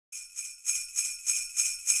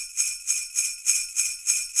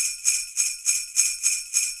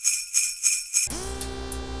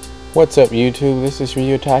What's up, YouTube? This is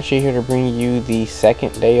Uchiha here to bring you the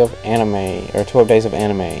second day of anime, or 12 days of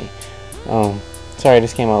anime. Sorry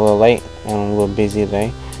this came out a little late. I'm a little busy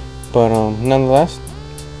today, but nonetheless.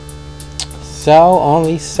 So on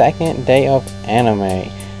the second day of anime,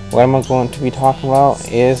 what am I going to be talking about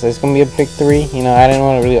is it's going to be a big three. You know, I don't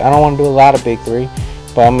want to do a lot of big three,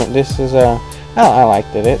 but this is I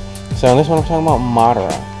liked it. So this one I'm talking about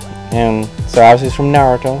Madara, and so obviously it's from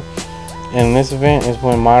Naruto. And this event is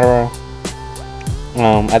when Madara,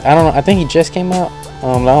 I don't know, I think he just came out,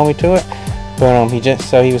 not only to it, but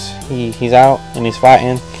he's out and he's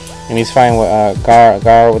fighting with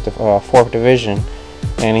Gar with the 4th division,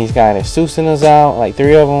 and he's got his Susanas out, like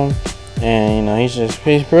 3 of them, and you know he's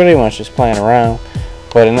pretty much just playing around.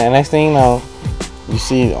 But the next thing you know, you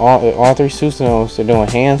see all 3 Susanos are doing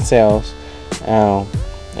hand cells, and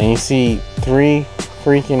you see 3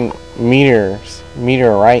 freaking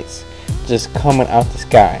meteorites just coming out the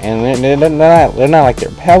sky, and they're not like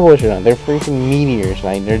they're pebbles or nothing. They're freaking meteors,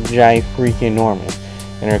 like they're giant, freaking enormous,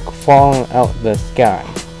 and they're falling out the sky.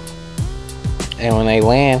 And when they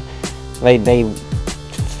land, they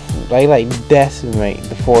like decimate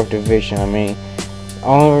the 4th division. I mean,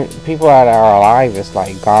 only people that are alive is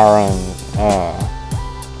like Gaara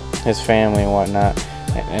and his family and whatnot.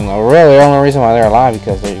 And really, the only reason why they're alive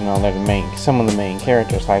because they're some of the main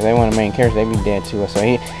characters. Like, they weren't the main characters, they'd be dead too. So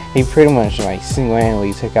he pretty much like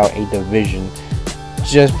single-handedly took out a division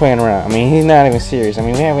just playing around. I mean, he's not even serious. I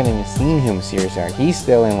mean, we haven't even seen him serious. Like, he's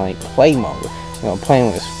still in like play mode, you know, playing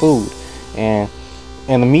with his food. And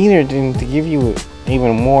the meteor, to give you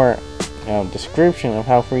even more description of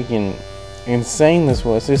how freaking insane this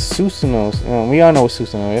was. This Susanos, we all know what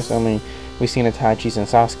Susanoo is. I mean, we've seen Itachi's and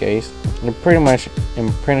Sasuke's. They're pretty much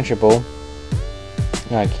impenetrable.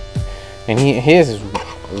 Like, and his is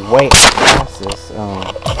way past this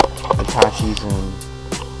Itachi's and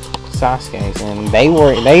Sasuke's, and they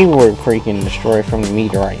were freaking destroyed from the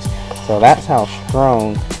meteorites. So that's how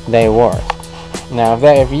strong they were. Now,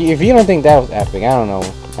 if you don't think that was epic, I don't know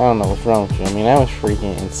what's wrong with you. I mean, that was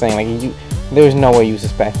freaking insane. Like, there was no way you was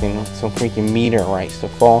expecting some freaking meteorites to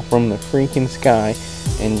fall from the freaking sky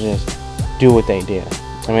and just do what they did.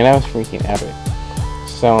 I mean, that was freaking epic.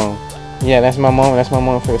 So yeah, that's my moment. That's my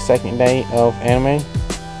moment for the second day of anime.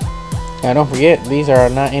 Now, don't forget, these are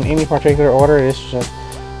not in any particular order. It's just,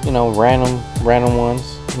 you know, random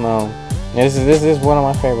ones. This is one of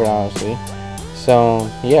my favorite, honestly. So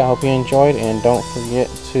yeah, I hope you enjoyed, and don't forget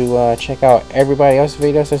to check out everybody else's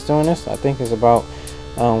videos that's doing this. I think there's about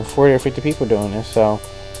 40 or 50 people doing this. So,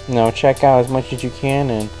 you know, check out as much as you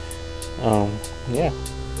can, and yeah.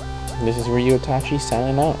 This is Uchiha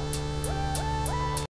signing out.